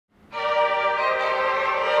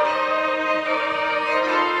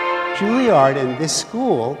Juilliard and this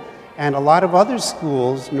school and a lot of other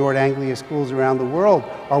schools, Nord Anglia schools around the world,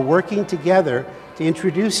 are working together to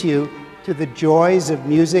introduce you to the joys of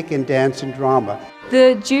music and dance and drama.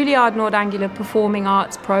 The Juilliard Nord Anglia Performing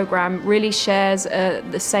Arts program really shares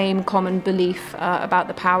the same common belief about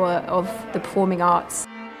the power of the performing arts.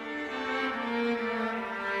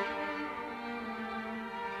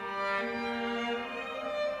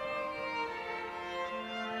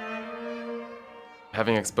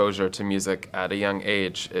 Having exposure to music at a young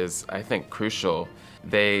age is, I think, crucial.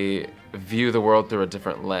 They view the world through a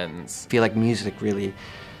different lens. I feel like music really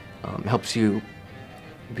helps you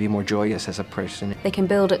be more joyous as a person. They can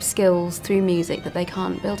build up skills through music that they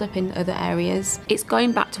can't build up in other areas. It's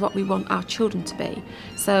going back to what we want our children to be.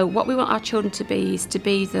 So what we want our children to be is to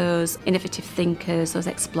be those innovative thinkers, those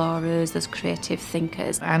explorers, those creative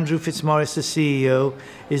thinkers. Andrew Fitzmaurice, the CEO,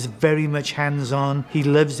 is very much hands-on. He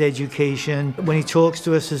loves education. When he talks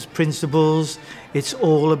to us as principals, it's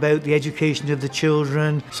all about the education of the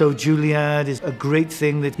children. So Juilliard is a great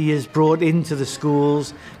thing that he has brought into the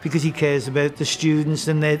schools because he cares about the students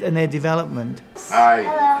and their development. Hi,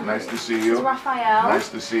 hello. Nice to see you. It's Raphael. Nice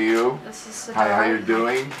to see you. This is Sadara. Hi, how you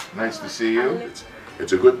doing? Nice to see you.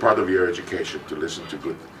 It's a good part of your education to listen to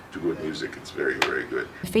good music. It's very, very good.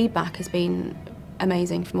 The feedback has been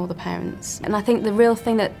amazing from all the parents, and I think the real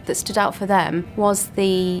thing that stood out for them was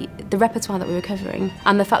the repertoire that we were covering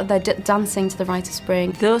and the fact that they're dancing to the Rite of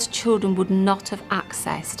Spring. Those children would not have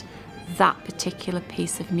accessed that particular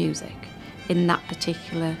piece of music in that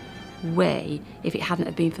particular way if it hadn't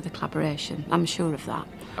have been for the collaboration. I'm sure of that.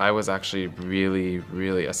 I was actually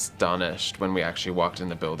really astonished when we actually walked in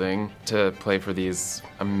the building to play for these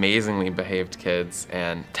amazingly behaved kids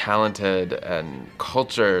and talented and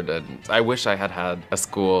cultured, and I wish I had had a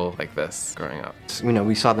school like this growing up. You know,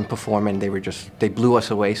 we saw them perform and they blew us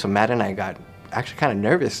away, so Matt and I got actually kind of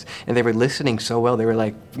nervous, and they were listening so well. They were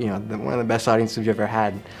like, you know, one of the best audiences we've ever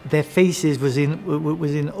had. Their faces was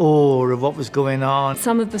in awe of what was going on.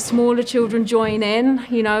 Some of the smaller children join in,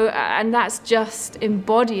 you know, and that's just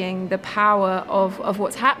embodying the power of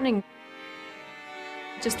what's happening.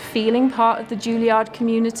 Just feeling part of the Juilliard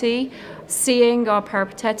community, seeing our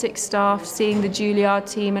peripatetic staff, seeing the Juilliard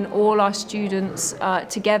team and all our students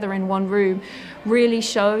together in one room really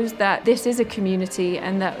shows that this is a community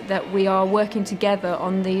and that we are working together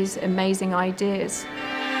on these amazing ideas.